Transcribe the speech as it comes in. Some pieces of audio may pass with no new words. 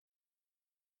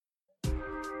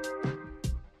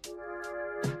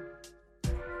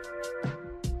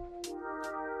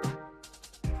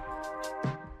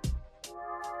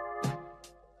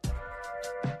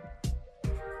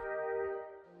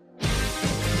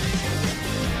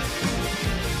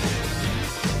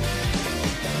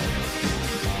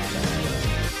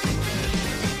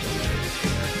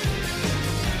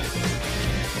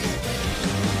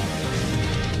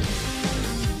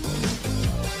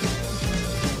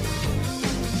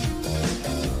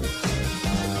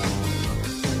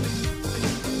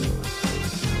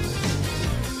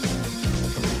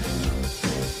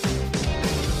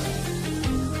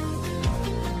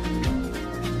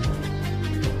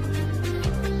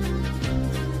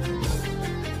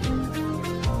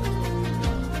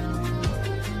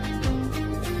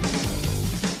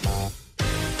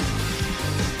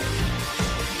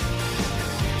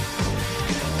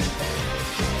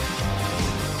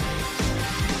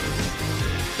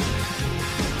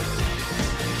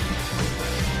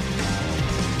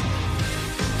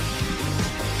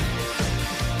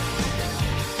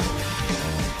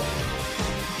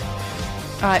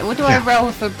Alright, what do I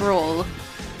roll for brawl?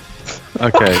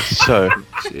 Okay, so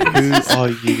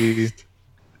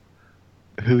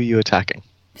who are you attacking?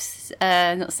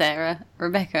 Not Sarah,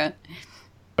 Rebecca.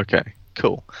 Okay,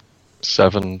 cool.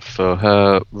 7 for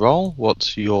her roll.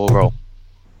 What's your roll?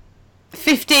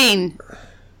 15.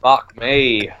 Fuck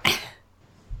me.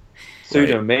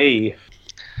 Pseudo me.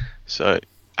 So,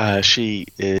 she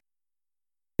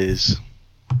is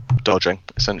dodging,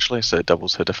 essentially, so it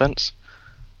doubles her defense.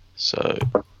 So,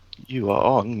 you are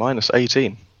on minus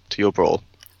 18 to your brawl.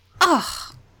 Oh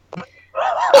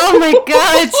my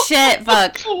god, shit,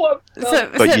 fuck.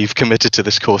 But you've committed to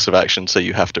this course of action, so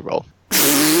you have to roll.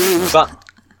 But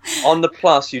on the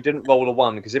plus, you didn't roll a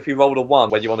 1, because if you rolled a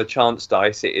 1 when you're on a chance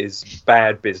dice, it is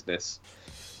bad business.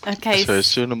 Okay. So, as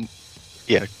soon as...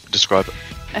 Yeah, describe it.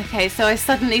 Okay, so I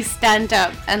suddenly stand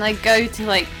up and I go to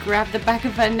like grab the back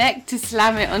of her neck to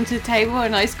slam it onto the table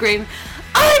and I scream,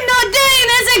 "I'm not doing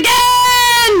this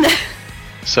again!"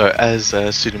 So as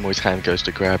Sudamoi's hand goes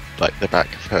to grab like the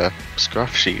back of her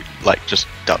scruff, she like just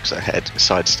ducks her head,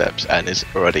 sidesteps, and is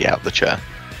already out the chair.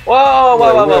 Whoa!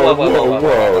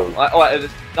 Alright,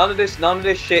 none of this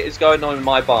shit is going on in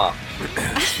my bar.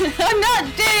 I'm not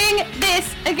doing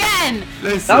this again!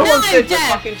 Listen. No one said you're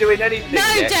fucking doing anything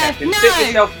yet. Jeff, Sit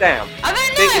yourself down. I'm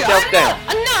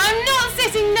not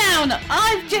sitting down.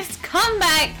 I've just come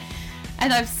back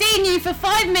and I've seen you for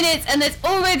 5 minutes and there's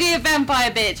already a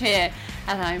vampire bitch here.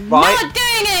 And I'm not doing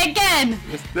it again!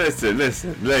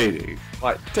 Listen, lady.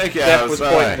 Right, take it Jeff outside. Was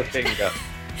pointing the finger.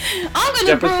 I'm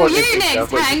gonna brawl you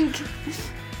next, Hank!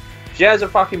 She has a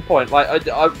fucking point. Like,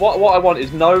 what I want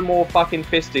is no more fucking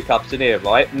fisticuffs in here,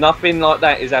 right? Nothing like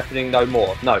that is happening no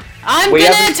more. No. We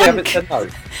haven't said no.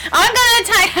 I'm gonna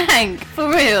attack Hank, for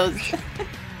reals.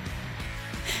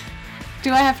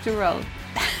 Do I have to roll?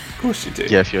 Of course you do.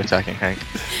 Yeah, if you're attacking Hank.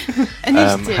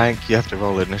 Initiative. Hank, you have to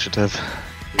roll initiative.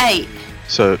 8.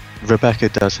 So Rebecca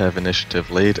does have initiative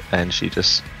lead, and she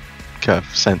just kind of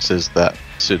senses that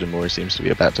Sudamori seems to be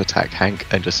about to attack Hank,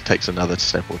 and just takes another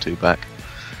step or 2 back.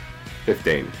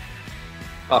 15.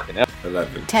 Fucking hell.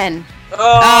 11. 10.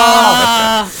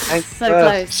 Oh! So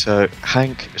close. So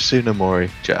Hank, Tsunamori,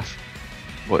 Jeff.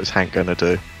 What is Hank gonna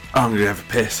do? I'm gonna have a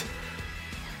piss.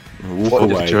 I'm gonna walk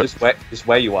away. Just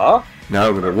where you are? No,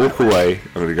 I'm gonna walk away.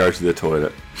 I'm gonna go to the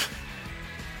toilet.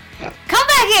 Come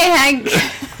back here, Hank!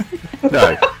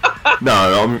 No,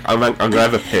 I'm gonna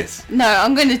have a piss. No,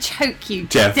 I'm gonna choke you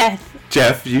to death.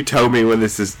 Jeff, you tell me when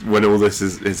all this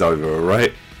is over,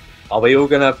 alright? Are we all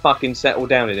gonna fucking settle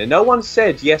down in it? No one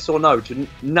said yes or no to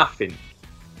nothing.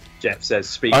 Jeff says,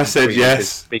 speaking. I said yes.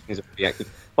 Speaking as a reaction.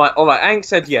 Right, all right. Hank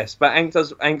said yes, but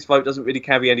Hank's vote doesn't really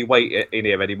carry any weight in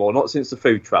here anymore. Not since the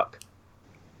food truck.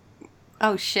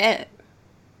 Oh shit!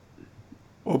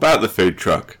 What about the food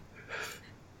truck?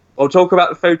 We'll talk about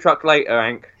the food truck later,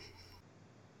 Hank.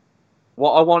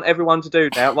 What I want everyone to do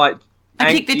now, like,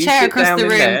 I kick the chair across the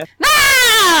room.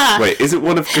 Wait, is it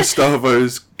one of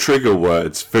Gustavo's trigger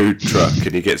words, food truck,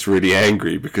 and he gets really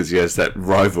angry because he has that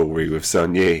rivalry with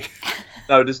Sun Yi?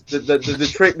 No,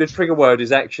 the trigger word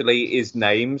is actually his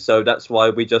name, so that's why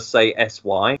we just say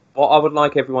SY. What I would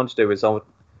like everyone to do is I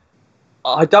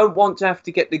don't want to have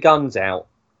to get the guns out,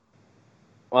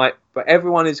 right? But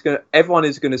everyone is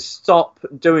gonna stop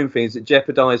doing things that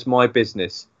jeopardise my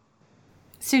business.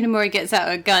 Tsunamori gets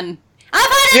out a gun.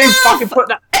 You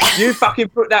fucking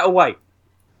put that away.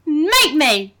 Make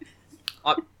me!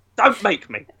 Don't make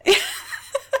me!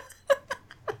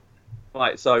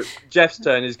 Right, so Jeff's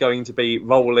turn is going to be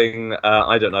rolling,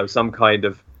 I don't know, some kind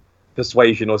of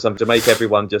persuasion or something to make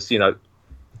everyone just,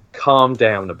 calm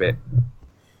down a bit.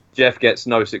 Jeff gets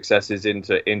no successes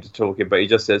into talking, but he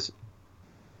just says,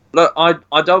 "Look,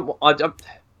 I don't want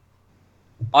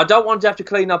to have to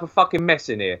clean up a fucking mess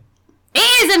in here.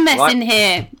 It is a mess in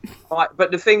here. Right,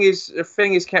 but the thing is,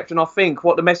 Captain, I think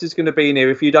what the mess is going to be in here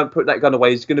if you don't put that gun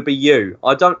away is going to be you.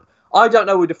 I don't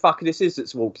know who the fuck this is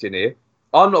that's walked in here.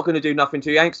 I'm not going to do nothing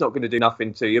to you. Hank's not going to do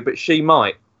nothing to you, but she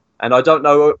might. And I don't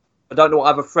know what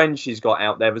other friends she's got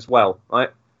out there as well, right?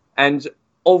 And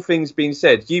all things being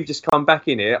said, you've just come back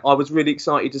in here. I was really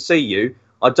excited to see you.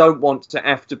 I don't want to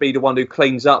have to be the one who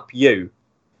cleans up you.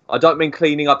 I don't mean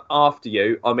cleaning up after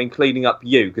you. I mean cleaning up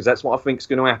you, because that's what I think's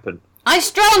going to happen. I'm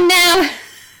strong now.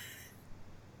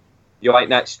 You ain't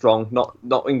that strong, not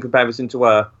in comparison to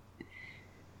her.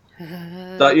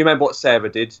 Don't you remember what Sarah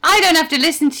did? I don't have to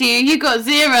listen to you. You got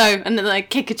 0, and then I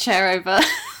kick a chair over.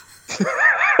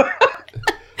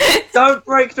 Don't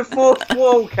break the fourth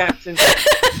wall, Captain.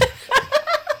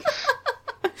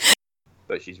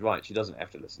 But she's right. She doesn't have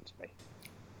to listen to me.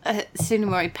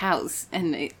 Tsunamori pouts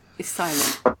and is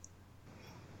silent.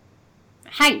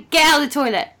 Hank, get out of the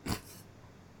toilet.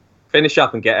 Finish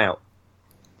up and get out.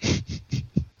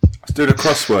 Let's do the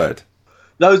crossword.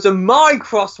 Those are my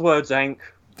crosswords, Hank.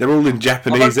 They're all in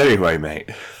Japanese anyway, mate.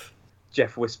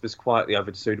 Jeff whispers quietly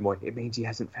over to Tsunomoy. It means he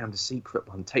hasn't found a secret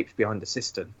one taped behind the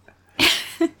cistern.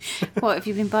 What, have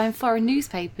you been buying foreign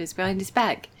newspapers behind his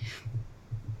back?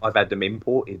 I've had them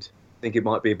imported. I think it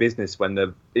might be a business when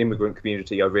the immigrant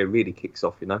community over here really kicks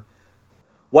off, you know.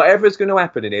 Whatever's going to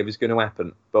happen in here is going to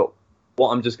happen. But what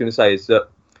I'm just going to say is that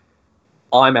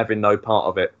I'm having no part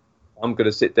of it. I'm going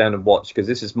to sit down and watch because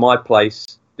this is my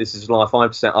place. This is life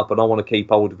I've set up and I want to keep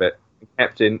hold of it.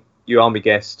 Captain, you are my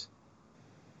guest.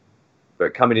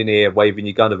 But coming in here, waving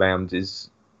your gun around is...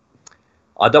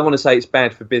 I don't want to say it's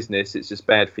bad for business, it's just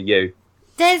bad for you.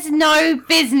 There's no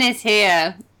business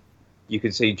here. You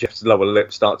can see Jeff's lower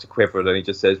lip start to quiver and he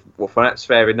just says, well, that's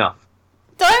fair enough.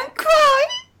 Don't cry.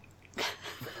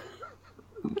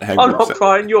 I'm not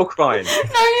crying, you're crying. No,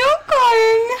 you're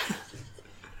crying.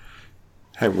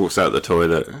 Hank walks out the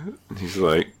toilet and he's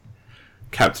like,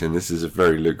 Captain, this is a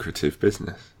very lucrative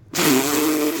business.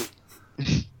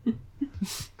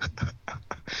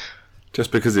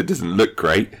 Just because it doesn't look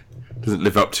great, doesn't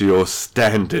live up to your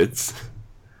standards,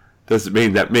 doesn't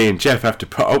mean that me and Jeff have to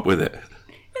put up with it.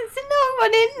 There's no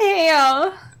one in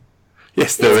here.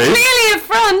 Yes, there is. It's clearly a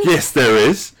front. Yes, there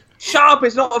is. Shut up,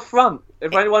 it's not a front.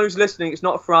 If anyone who's listening, it's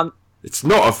not a front. It's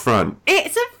not a front.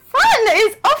 It's a front.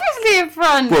 It's obviously a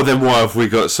front. Well, then why have we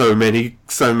got so many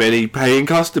paying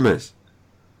customers?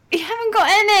 You haven't got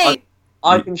any.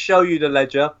 I can show you the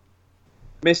ledger.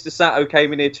 Mr. Sato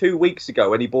came in here 2 weeks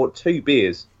ago and he bought 2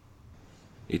 beers.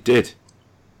 He did.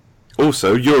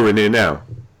 Also, you're in here now.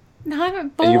 No, I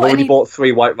haven't bought And you've already bought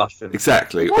 3 White Russians.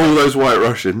 Exactly. What? All those White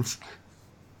Russians.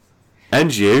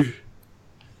 And you.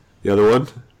 The other one.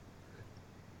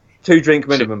 2 drink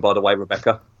minimum, by the way,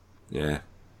 Rebecca. Yeah.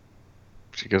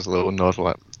 She gives a little nod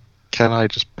like, can I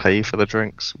just pay for the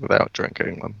drinks without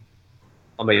drinking them?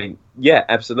 I mean, yeah,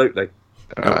 absolutely.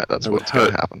 Alright, that's that what's would going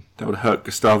to hurt. happen. That would hurt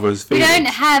Gustavo's We feelings. don't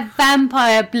have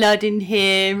vampire blood in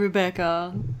here,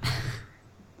 Rebecca.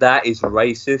 That is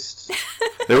racist.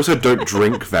 They also don't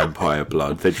drink vampire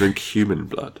blood. They drink human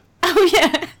blood. Oh,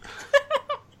 yeah.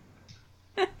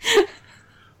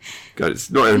 God, it's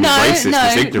not even No, racist,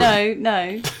 it's ignorant.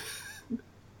 no.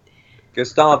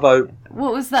 Gustavo,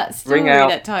 What was that story bring out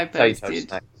that Ty potato posted?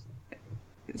 snacks.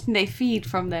 They feed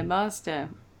from their master.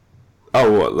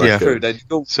 Oh, what? Like Yeah. True, they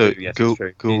ghouls So, do, yes, it's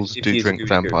true. ghouls It do is drink Scooby-Doo.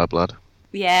 vampire blood.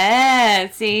 Yeah,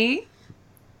 see?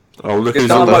 Oh, look who's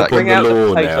Gustavo, up on bring the out the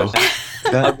law potato now. snacks.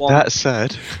 That, want- that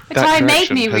said, Ty that made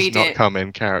correction me has read not it. come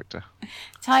in character.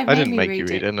 Ty I made didn't me make read you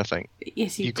read it. anything.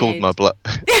 Yes, you did. called my bluff.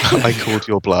 I called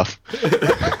your bluff.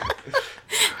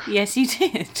 Yes, you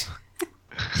did.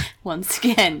 Once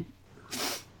again.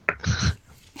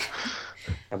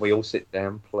 Can we all sit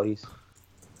down, please?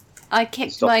 I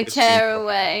kicked Stop my listening. chair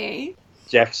away.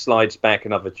 Jeff slides back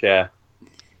another chair.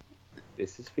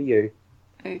 This is for you.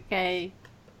 Okay.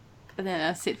 And then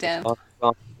I'll sit down. Glass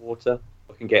of water.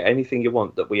 I can get anything you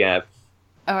want that we have.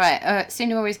 Alright,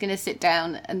 Tsunomori's going to sit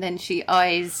down and then she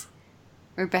eyes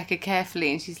Rebecca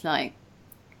carefully and she's like,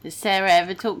 has Sarah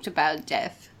ever talked about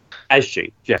Jeff? As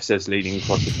she, Jeff says, leaning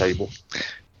across the table.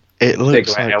 It looks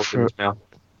Cigarette like out in for his mouth.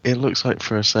 it looks like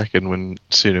for a second when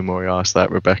Tsunomori asked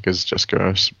that, Rebecca's just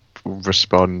going to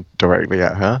respond directly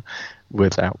at her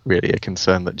without really a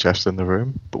concern that Jeff's in the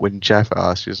room. But when Jeff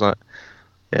asked, she's like,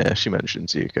 yeah, she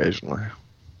mentions you occasionally.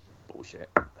 Bullshit.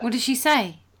 What did she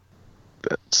say?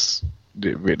 It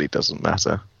really doesn't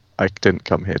matter. I didn't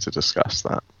come here to discuss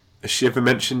that. Has she ever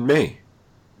mentioned me?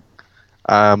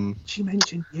 She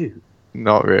mentioned you.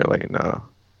 Not really, no.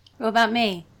 What about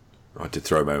me? I did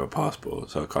throw away my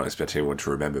passport, so I can't expect anyone to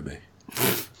remember me.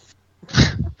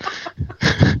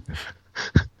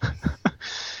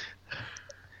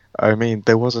 I mean,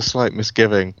 there was a slight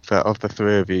misgiving that of the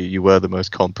 3 of you, you were the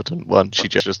most competent one. She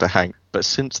just a Hank. But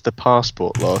since the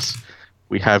passport loss,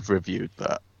 we have reviewed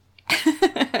that.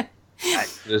 Back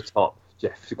to the top.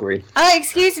 Jeff's agreed. Oh,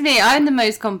 excuse me, I'm the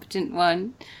most competent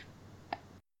one.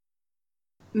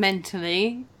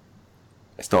 Mentally.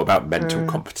 It's not about mental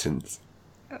competence.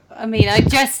 I mean, I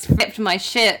just flipped my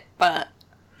shit, but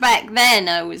back then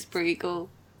I was pretty cool.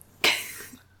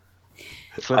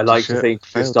 I like to think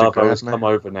Gustavo has come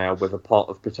over now with a pot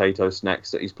of potato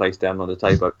snacks that he's placed down on the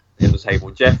table.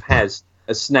 Jeff has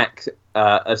a snack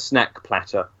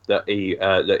platter that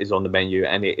that is on the menu,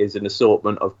 and it is an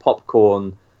assortment of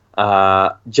popcorn,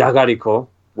 jagariko,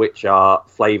 which are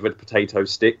flavoured potato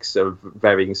sticks of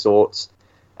varying sorts,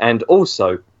 and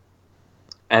also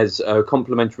as a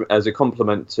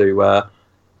compliment to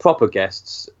proper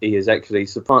guests, he has actually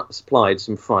supplied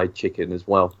some fried chicken as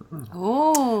well.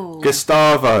 Oh.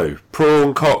 Gustavo,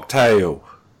 prawn cocktail.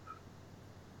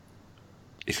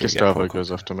 Gustavo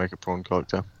goes off to make a prawn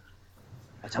cocktail.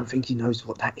 I don't think he knows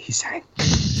what that is, Hank.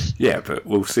 Yeah, but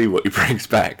we'll see what he brings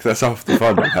back. That's half the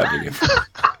fun of having him.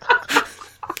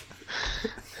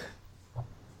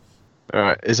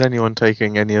 Alright, is anyone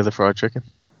taking any of the fried chicken?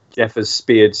 Jeff has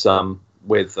speared some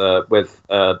with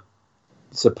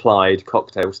supplied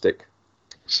cocktail stick.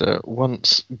 So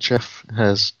once Jeff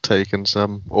has taken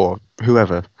some, or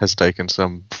whoever has taken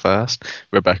some first,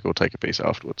 Rebecca will take a piece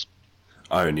afterwards.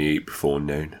 I only eat before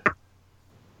noon.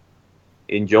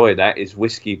 Enjoy, that is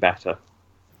whiskey batter.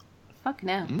 Fucking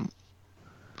hell.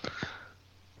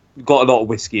 We've got a lot of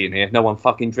whiskey in here. No one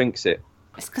fucking drinks it.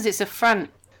 It's because it's a front.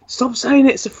 Stop saying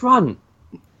it's a front.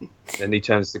 Then he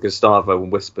turns to Gustavo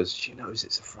and whispers, she knows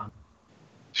it's a front.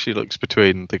 She looks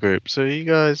between the group. So are you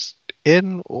guys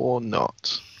in or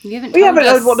not? You haven't We told haven't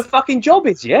us. heard what the fucking job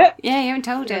is yet. Yeah, you haven't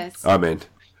told us. I'm in.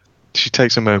 She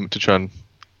takes a moment to try and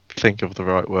think of the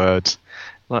right words.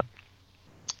 Like,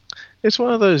 it's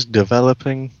one of those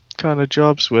developing kind of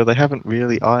jobs where they haven't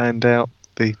really ironed out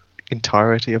the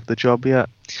entirety of the job yet.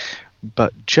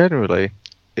 But generally,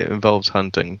 it involves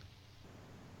hunting.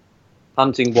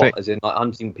 Hunting what? As in, like,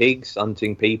 hunting pigs,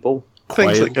 hunting people?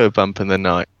 Things Quail. that go bump in the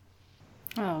night.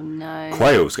 Oh no.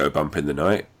 Quails go bump in the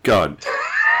night. God.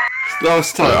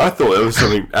 Last time I thought there was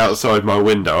something outside my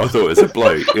window. I thought it was a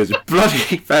bloke. It was a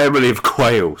bloody family of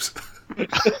quails.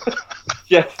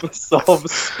 Jeff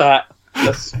spat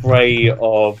a spray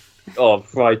of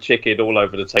fried chicken all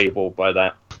over the table by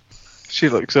that. She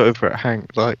looks over at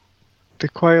Hank like, do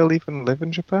quail even live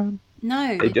in Japan? No,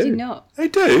 They they do do. not. They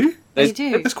do. They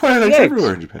do. There's quail eggs Eggs.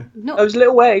 everywhere in Japan. Not Those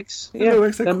little eggs. Yeah. Little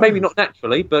eggs, they're And maybe quails. not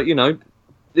naturally, but, you know,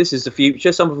 this is the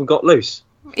future. Some of them got loose.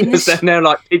 in Because they're the, now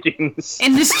like pigeons.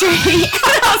 in the street.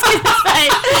 I was going to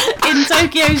say, in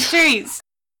Tokyo streets.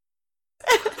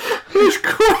 There's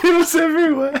quails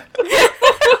everywhere.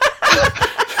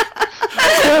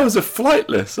 Quails are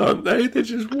flightless, aren't they? They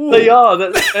just walk. They are.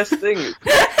 That's the best thing.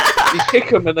 You kick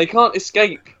them and they can't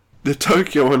escape. The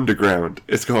Tokyo Underground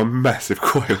has got a massive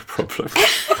quail problem.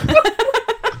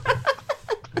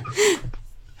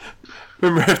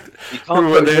 Remember when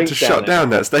put they had drinks to shut down down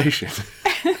that station?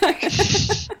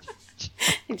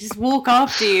 They just walk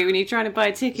after you when you're trying to buy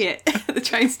a ticket at the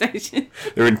train station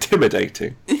They're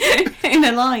intimidating. in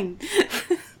a line.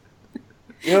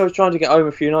 You know, I was trying to get home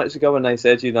a few nights ago and they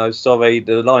said, you know, sorry,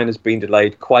 the line has been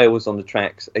delayed. Quails on the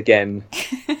tracks again.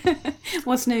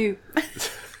 What's new?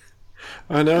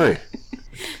 I know.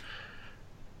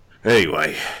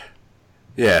 Anyway,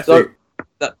 yeah. So,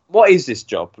 what is this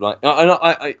job? Like,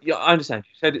 I understand.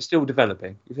 You said it's still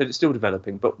developing.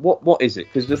 But what is it?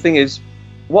 Because the thing is,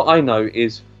 what I know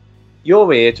is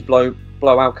you're here to blow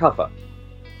our cover,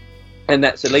 and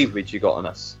that's a leverage you got on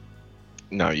us.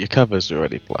 No, your cover's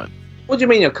already blown. What do you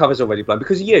mean your cover's already blown?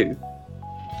 Because of you?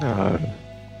 No.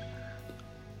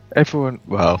 Everyone,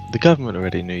 well, the government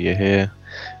already knew you're here.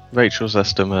 Rachel's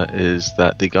estimate is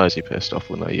that the guys you pissed off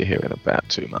will know you're here in about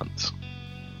 2 months.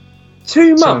 2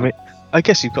 months? So, I mean, I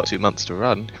guess you've got 2 months to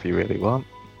run if you really want.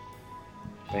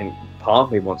 I mean, part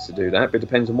of me wants to do that, but it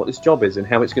depends on what this job is and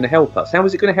how it's going to help us. How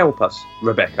is it going to help us,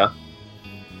 Rebecca?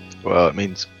 Well, it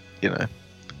means, you know,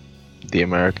 the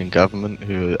American government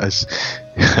who has...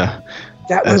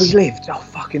 That where we lived? Oh,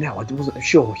 fucking hell, I wasn't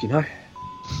sure, you know?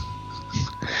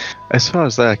 As far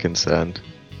as they're concerned,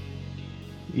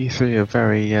 you three are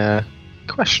very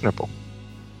questionable.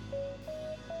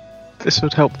 This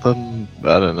would help them,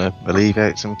 I don't know,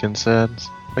 alleviate some concerns,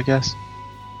 I guess.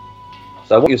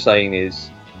 So what you're saying is,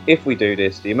 if we do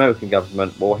this, the American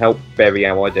government will help bury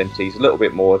our identities a little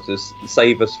bit more to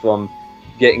save us from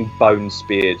getting bone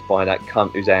speared by that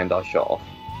cunt whose hand I shot off.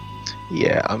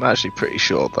 Yeah, I'm actually pretty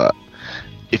sure that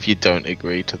if you don't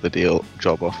agree to the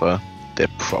job offer, they're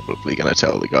probably going to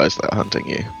tell the guys that are hunting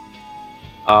you.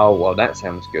 Oh, well, that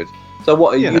sounds good. So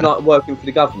what, are You you know. like working for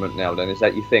the government now then? Is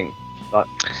that your thing? Like,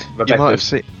 You might Rebecca,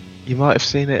 have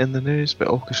seen it in the news, but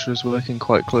Orchestra's working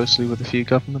quite closely with a few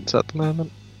governments at the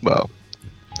moment. Well,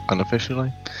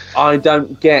 unofficially. I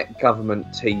don't get government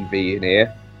TV in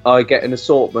here. I get an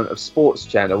assortment of sports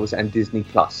channels and Disney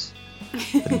Plus.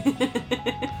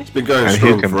 It's been going And who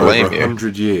strong can for blame over you?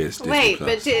 100 years. Disney Wait,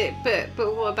 Plus.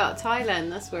 but what about Thailand?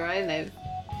 That's where I live.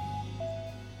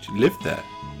 She lived there.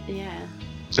 Yeah.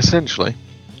 Essentially,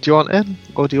 do you want in,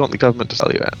 or do you want the government to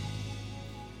sell you out?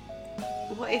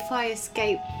 What if I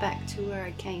escape back to where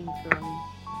I came from?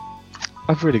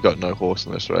 I've really got no horse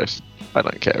in this race. I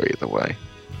don't care either way.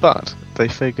 But they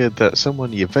figured that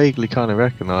someone you vaguely kind of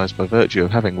recognised by virtue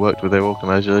of having worked with their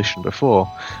organisation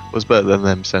before was better than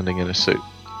them sending in a suit.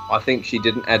 I think she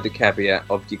didn't add the caveat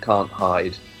of you can't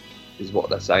hide, is what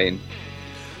they're saying.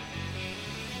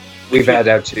 We've had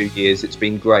our 2 years, it's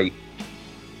been great.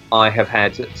 I have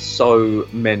had so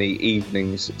many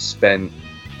evenings spent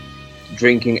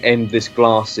drinking endless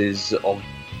glasses of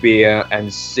beer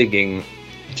and singing,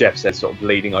 Jeff said, sort of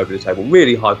leaning over the table,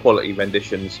 really high quality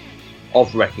renditions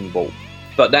of Wrecking Ball.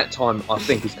 But that time, I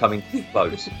think, is coming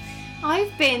close.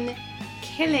 I've been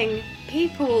killing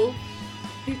people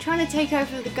who are trying to take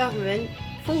over the government,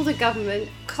 for the government,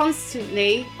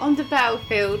 constantly on the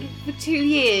battlefield for 2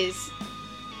 years.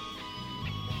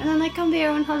 And then I come here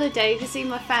on holiday to see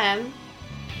my fam,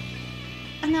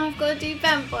 and now I've got to do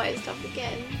vampire stuff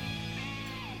again.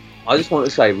 I just want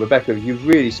to say, Rebecca, you've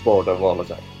really spoiled our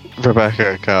holiday.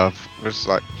 Rebecca Carve was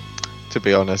like, to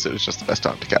be honest, it was just the best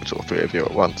time to catch all 3 of you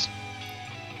at once.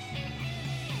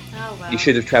 Oh well. You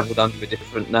should have travelled under a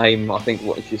different name. I think,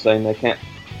 what is you saying there, Kat?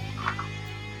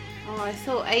 Oh, I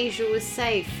thought Asia was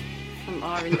safe from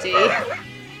R&D.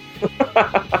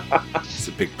 It's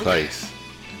a big place.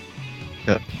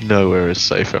 No, nowhere is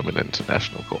safe from an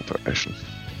international corporation.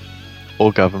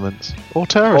 Or governments. Or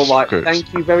terrorist Alright, groups.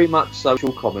 thank you very much,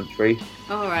 social commentary.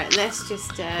 Alright, let's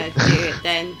just do it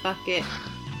then. Fuck it.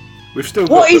 We've still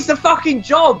got What is the fucking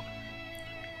job?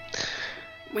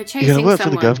 We're You're chasing going to work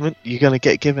someone. for the government, you're going to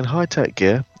get given high-tech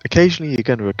gear, occasionally you're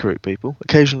going to recruit people,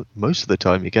 occasionally, most of the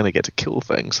time, you're going to get to kill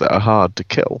things that are hard to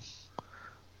kill.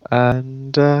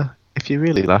 And if you're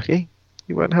really lucky,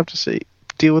 you won't have to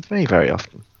deal with me very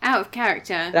often. Out of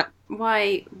character. Yeah.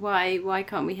 Why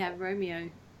can't we have Romeo?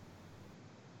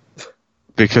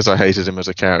 Because I hated him as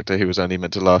a character who was only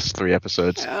meant to last 3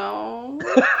 episodes. Oh.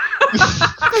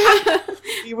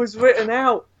 He was written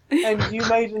out, and you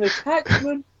made an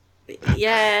attachment.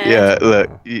 Yeah. Yeah,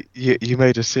 look, you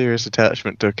made a serious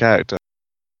attachment to a character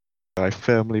I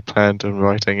firmly planned on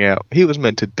writing out. He was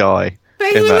meant to die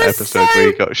But in he that was episode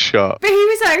where he got shot. But he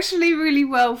was actually really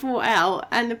well thought out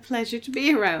and a pleasure to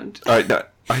be around. no,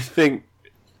 I think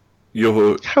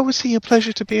you're... How was he a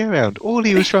pleasure to be around? All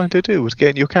he was trying to do was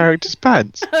get in your character's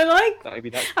pants. Maybe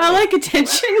that's I like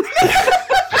attention.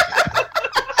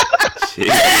 Jeez.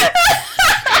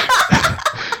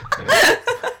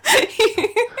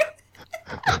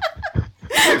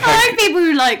 I like people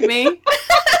who like me.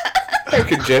 How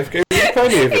can Jeff get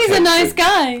plenty of He's a attention? nice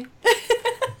guy.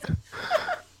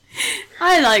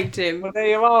 I liked him. Well,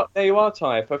 there you are,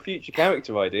 Ty, for future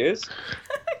character ideas.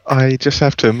 I just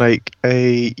have to make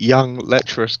a young,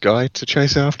 lecherous guy to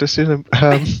chase after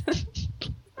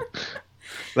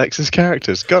Lex's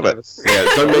characters. Got it. Yeah,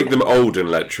 don't make them old and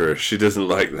lecherous. She doesn't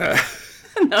like that.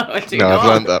 No, I do No, not. I've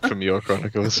learned that from your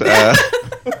Chronicles.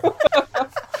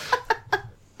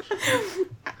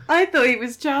 I thought he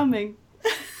was charming.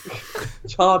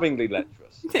 Charmingly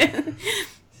lecherous.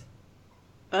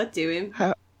 I'd do him.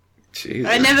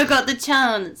 Jesus. I never got the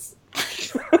chance.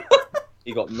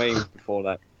 He got memes before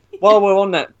that. While we're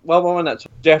on that,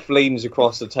 Jeff leans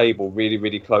across the table, really,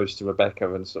 really close to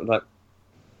Rebecca, and sort of like,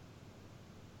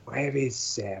 "Where is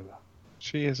Sarah?"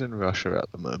 She is in Russia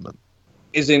at the moment.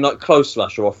 Is in like close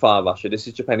Russia or far Russia? This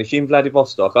is Japan. Is she in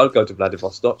Vladivostok? I'll go to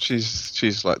Vladivostok.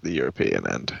 She's like the European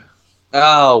end.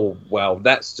 Oh well,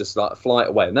 that's just like a flight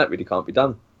away, and that really can't be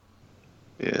done.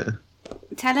 Yeah.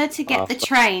 Tell her to get the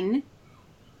train.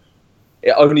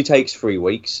 It only takes 3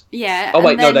 weeks. Yeah. Oh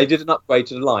wait, and then, no, they did an upgrade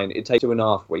to the line. It takes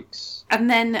 2.5 weeks. And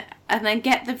then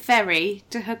get the ferry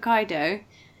to Hokkaido,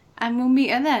 and we'll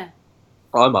meet her there.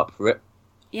 I'm up for it.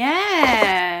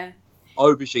 Yeah.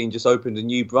 Aubergine just opened a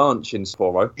new branch in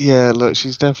Sapporo. Yeah, look,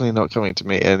 she's definitely not coming to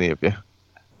meet any of you.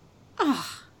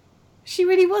 Oh, she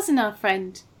really wasn't our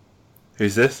friend.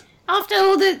 Who's this? After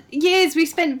all the years we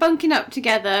spent bunking up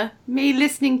together, me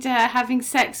listening to her having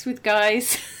sex with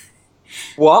guys,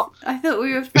 What? I thought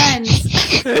we were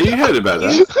friends. Yeah, you heard about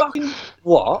You that. fucking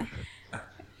what?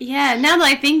 Yeah, now that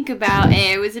I think about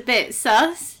it, it was a bit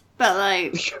sus, but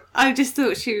like, I just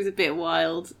thought she was a bit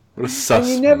wild. What a And sus.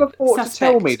 you never thought to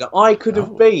tell me that I could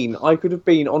have been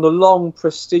on a long,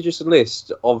 prestigious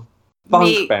list of bunk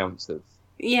Me- bouncers.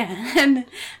 Yeah, and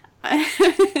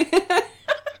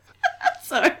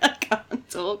sorry, I can't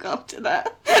talk after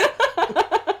that.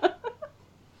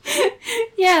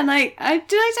 Yeah, like,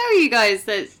 did I tell you guys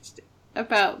that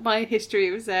about my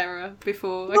history with Sarah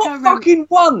before? I can't Not remember. fucking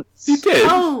once. You did?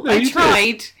 Oh, No, I you did.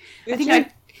 tried. I Did think you?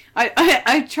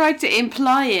 I tried to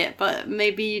imply it, but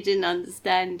maybe you didn't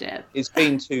understand it. It's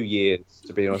been 2 years,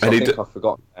 to be honest. And I he think d- I've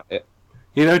forgotten about it.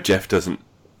 You know Jeff doesn't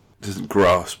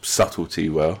grasp subtlety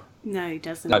well. No, he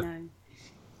doesn't No. know.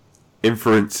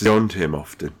 Inference is on to him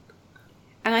often.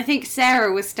 And I think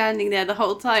Sarah was standing there the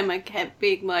whole time. I kept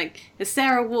being like, has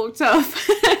Sarah walked off?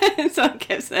 So I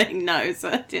kept saying no, so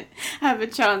I didn't have a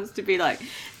chance to be like,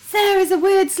 Sarah's a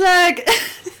weird slug.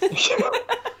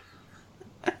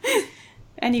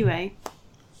 Anyway.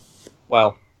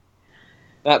 Well,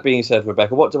 that being said,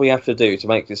 Rebecca, what do we have to do to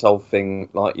make this whole thing,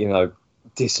 like,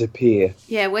 disappear?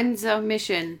 Yeah, when's our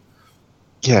mission?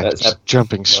 Yeah, just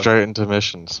jumping straight into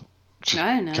missions.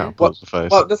 I don't know. Can't pull the face.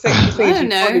 Well, the thing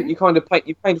is, you kind of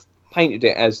painted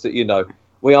it as that,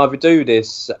 we either do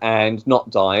this and not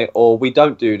die, or we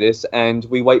don't do this and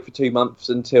we wait for 2 months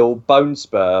until Bone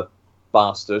Spur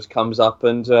bastard comes up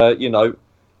and,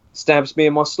 stabs me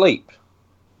in my sleep.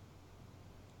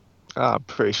 I'm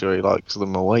pretty sure he likes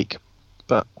them awake,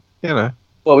 but,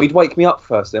 Well, he'd wake me up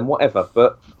first then, whatever,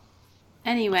 but...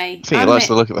 Anyway. I think he likes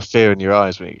to look at the fear in your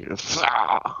eyes when you go,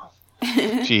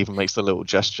 She even makes the little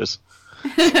gestures.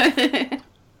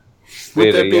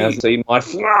 Really, he hasn't seen my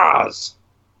flaws.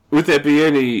 Would there be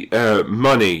any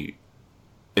money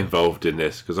involved in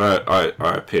this? Because I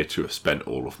appear to have spent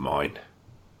all of mine.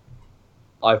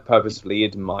 I've purposefully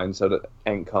hidden mine so that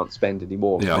Ant can't spend any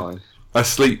more of mine. I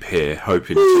sleep here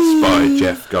hoping to spy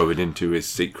Jeff going into his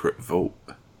secret vault.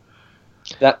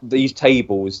 These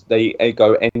tables, they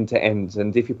go end to end,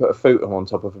 and if you put a futon on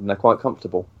top of them, they're quite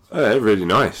comfortable. Oh, they're really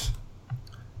nice.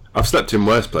 I've slept in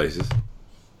worse places.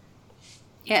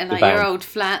 Yeah, like your old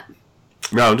flat.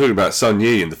 No, I'm talking about Sun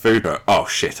Yi and the food. Oh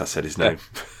shit, I said his name.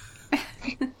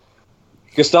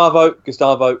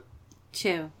 Gustavo.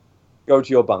 Chill. Go to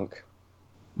your bunk.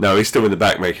 No, he's still in the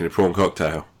back making a prawn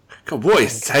cocktail. God, what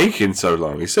is taking so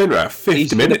long? He's saying about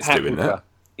 50 minutes doing that.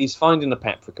 He's finding the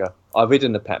paprika. I've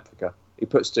hidden the paprika. He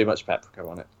puts too much paprika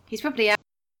on it. He's probably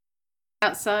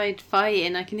outside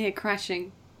fighting. I can hear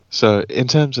crashing. So, in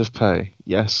terms of pay,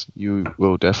 yes, you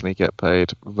will definitely get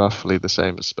paid roughly the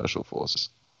same as Special Forces.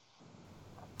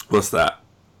 What's that?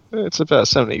 It's about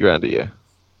 70 grand a year.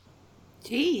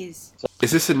 Jeez.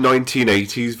 Is this a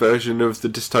 1980s version of the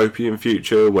dystopian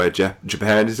future where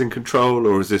Japan is in control,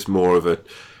 or is this more of a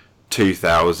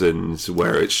 2000s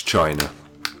where it's China?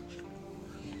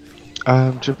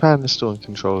 Japan is still in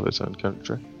control of its own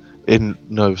country. In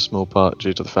no small part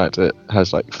due to the fact that it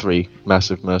has like 3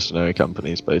 massive mercenary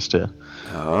companies based here.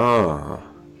 Ah.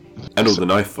 And all the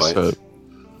knife fights. So,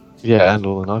 yeah, and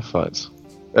all the knife fights.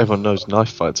 Everyone knows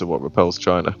knife fights are what repels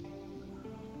China.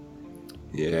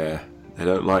 Yeah, they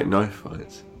don't like knife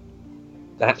fights.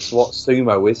 That's what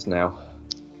sumo is now.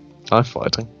 Knife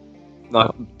fighting?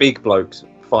 Big blokes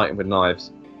fighting with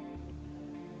knives.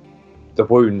 The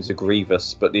wounds are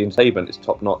grievous, but the entertainment is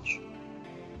top notch.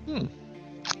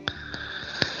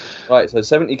 Right, so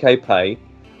 70k pay.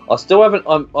 I still haven't.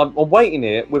 I'm waiting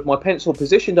here with my pencil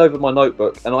positioned over my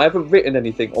notebook, and I haven't written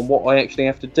anything on what I actually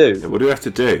have to do. What do we have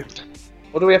to do?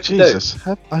 What do we have to Jesus,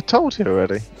 I told you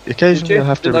already. Occasionally you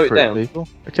have to recruit people.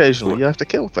 Occasionally you have to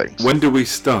kill things. When do we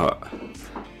start?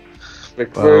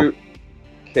 Recruit,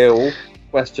 kill,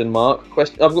 question mark.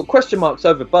 I've got question marks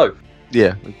over both.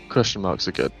 Yeah, question marks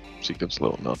are good. She gives a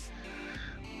little nod.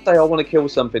 Say I want to kill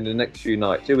something the next few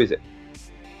nights. Who is it?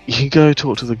 You can go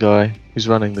talk to the guy who's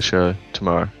running the show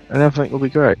tomorrow, and everything will be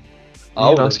great.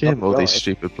 You can ask him all these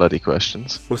stupid bloody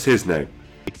questions. What's his name?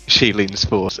 She leans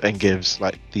forward and gives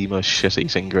like the most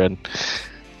shit-eating grin.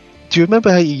 Do you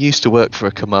remember how you used to work for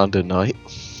a Commander Knight?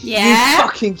 Yeah. You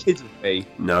fucking kidding me?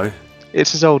 No.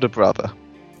 It's his older brother.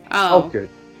 Oh, good.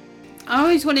 I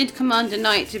always wanted Commander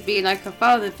Knight to be like a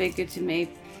father figure to me,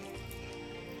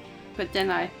 but then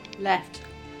I left.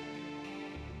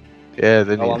 Yeah,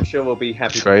 then I'm sure we'll be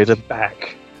happy trade to him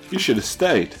back. You should have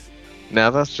stayed. Now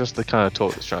that's just the kind of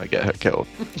talk that's trying to get her killed.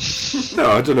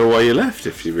 No, I don't know why you left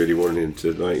if you really wanted him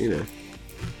to,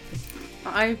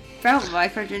 I felt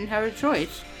like I didn't have a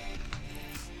choice.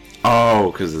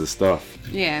 Oh, because of the stuff.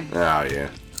 Yeah. Oh, yeah.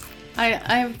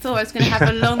 I thought I was going to have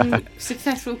a long,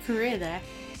 successful career there.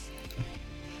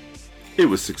 It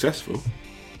was successful.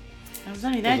 I was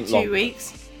only there Wasn't 2 long.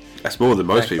 weeks. That's more than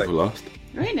most Exactly. people last.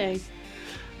 Really?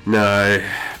 No,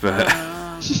 but...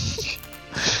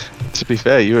 To be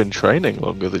fair, you were in training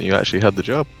longer than you actually had the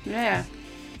job. Yeah.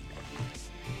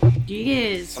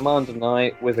 Years. Commander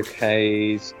Knight with a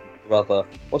K's brother.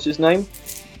 What's his name?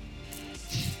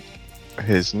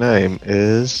 His name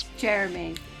is...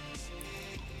 Jeremy.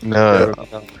 No,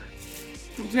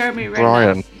 Jeremy Renner.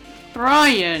 Brian.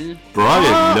 Brian.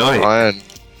 Brian Knight. Brian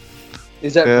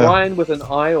Is that Yeah. Brian with an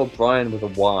I or Brian with a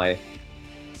Y?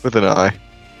 with an I.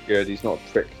 Good, he's not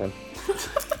a prick then.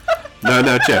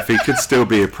 No, Jeff, he could still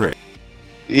be a prick.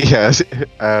 Yes,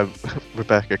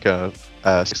 Rebecca kind of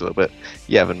asks a little bit.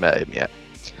 You haven't met him yet.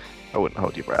 I wouldn't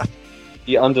hold your breath.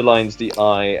 He underlines the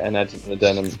I and adds the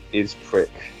denim is prick.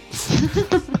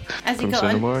 Has he From got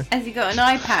Cinemori? has he got an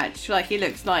eye patch like he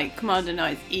looks like Commander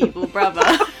Knight's evil brother?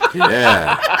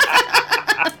 Yeah.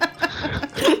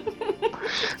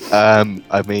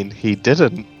 I mean, he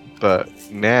didn't, but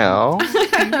now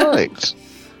he might.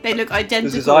 They look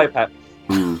identical. Does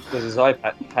his eye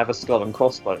patch have a skull and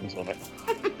crossbones on it?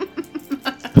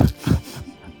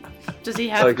 Does he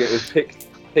have? Like it was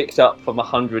picked up from a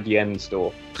 100 yen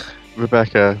store.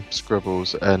 Rebecca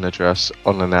scribbles an address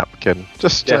on a napkin.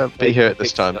 Just Yeah, be here at this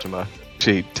picks time it. tomorrow.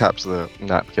 She taps the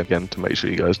napkin again to make sure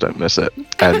you guys don't miss it,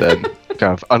 and then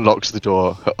kind of unlocks the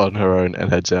door on her own and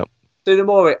heads out.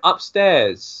 Tsunemori,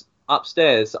 upstairs,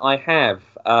 I have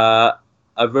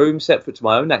a room separate to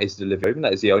my own. That is the living room.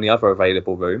 That is the only other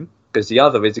available room. Because the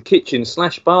other is a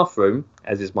kitchen/bathroom,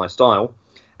 as is my style,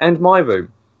 and my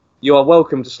room. You are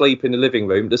welcome to sleep in the living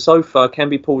room. The sofa can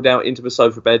be pulled out into the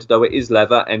sofa bed, though it is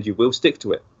leather, and you will stick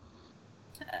to it.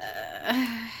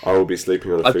 I will be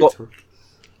sleeping on a I've got- futon.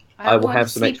 I will want have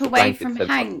to some sleep extra away blankets from then.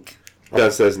 Hank.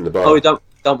 Downstairs in the bar. Oh, don't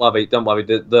worry.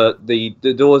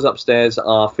 The doors upstairs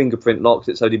are fingerprint locked.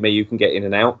 It's only me you can get in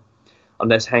and out,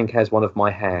 unless Hank has one of my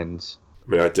hands.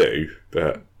 I mean, I do,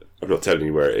 but I'm not telling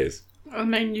you where it is. I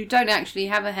mean, you don't actually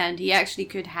have a hand. He actually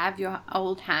could have your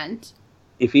old hand.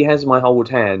 If he has my old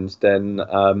hand, then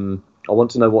I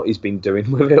want to know what he's been doing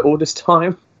with it all this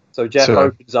time. So Jeff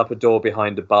opens up a door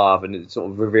behind the bar and it sort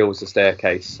of reveals the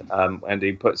staircase, and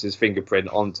he puts his fingerprint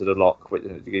onto the lock.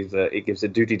 It gives a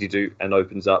do-do-do-do and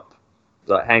opens up.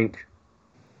 Like, Hank,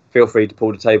 feel free to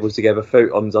pull the tables together.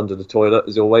 Futon's under the toilet,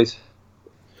 as always.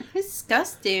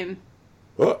 Disgusting.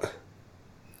 What?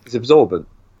 It's absorbent.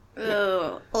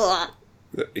 Ugh.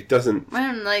 It doesn't. I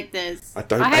don't like this. I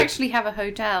don't I act- actually have a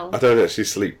hotel. I don't actually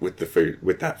sleep with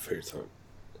that futon.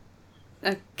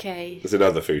 Okay. There's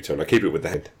another futon. I keep it with the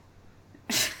head.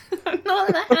 Not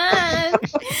the hand.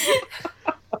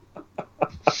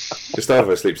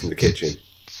 Gustavo sleeps in the kitchen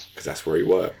because that's where he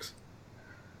works.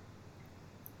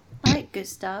 I like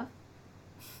Gustav.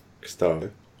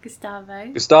 Gustavo.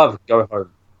 Gustavo. Gustav, go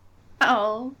home.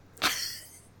 Oh.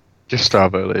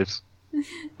 Gustavo leaves. We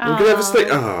can have a sleep.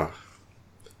 Ah.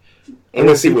 I want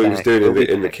to see what he was doing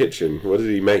in the kitchen. What did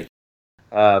he make?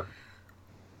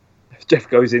 Jeff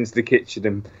goes into the kitchen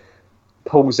and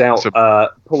pulls out a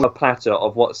platter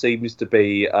of what seems to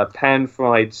be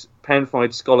pan-fried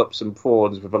scallops and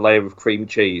prawns with a layer of cream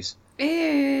cheese. Ew,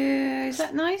 is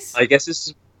that nice? I guess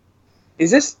is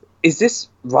this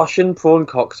Russian prawn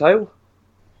cocktail?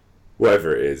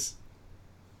 Whatever it is.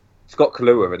 It's got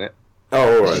Kahlua in it.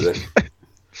 Oh, alright then.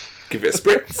 Give it a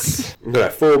spritz. I'm going to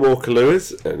have 4 more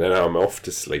Kahluas and then I'm off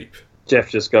to sleep. Jeff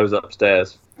just goes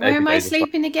upstairs. Where am I Everybody's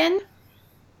sleeping again?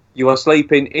 You are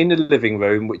sleeping in the living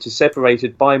room, which is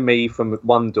separated by me from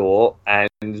one door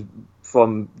and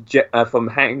from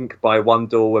Hank by one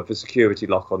door with a security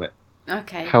lock on it.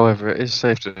 Okay. However, it is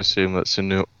safe to assume that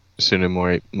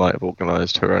Tsunemori might have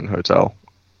organised her own hotel.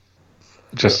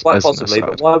 Just Quite as an possibly, aside.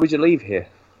 but why would you leave here?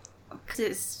 Because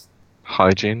it's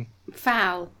Hygiene.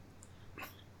 foul.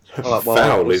 All right, well,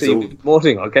 Foul we'll is see you all. in the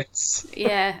morning, I guess.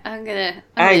 Yeah, I'm gonna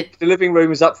Hank, the living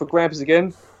room is up for grabs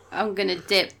again.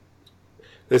 dip.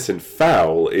 Listen,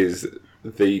 foul is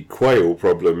the quail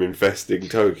problem infesting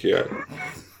Tokyo.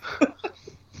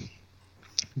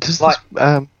 Does Like-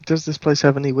 this place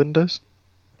have any windows?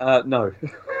 No.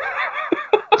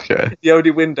 Okay. The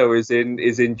only window is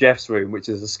in Jeff's room, which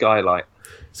is a skylight.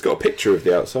 It's got a picture of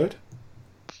the outside.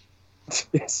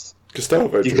 Yes.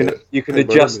 Gustavo. You can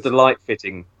adjust the light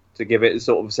fitting to give it a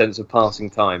sort of sense of passing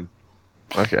time.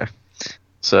 Okay.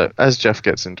 So as Jeff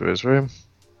gets into his room,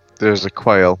 there's a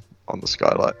quail on the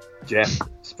skylight. Jeff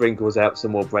sprinkles out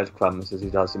some more breadcrumbs as he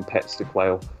does and pets the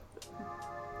quail.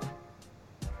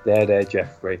 There,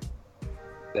 Jeffrey.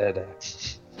 There.